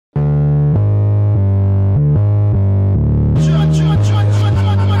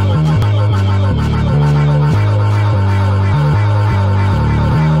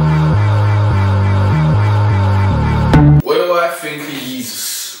think of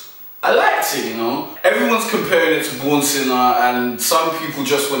Yeezus? I liked it, you know. Everyone's comparing it to Born Sinner, and some people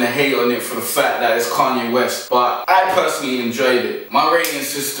just want to hate on it for the fact that it's Kanye West. But I personally enjoyed it. My rating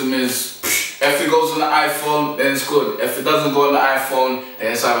system is, if it goes on the iPhone, then it's good. If it doesn't go on the iPhone,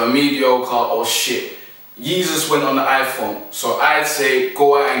 then it's either mediocre or shit. Yeezus went on the iPhone, so I'd say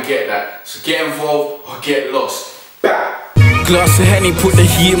go out and get that. So get involved or get lost. Bah! Glass of Henny, put the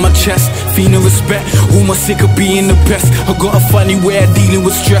heat in my chest. Feeling respect, almost sick of being the best. I got a funny way of dealing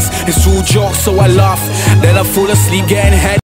with stress. It's all jokes, so I laugh. Then I fall asleep getting head.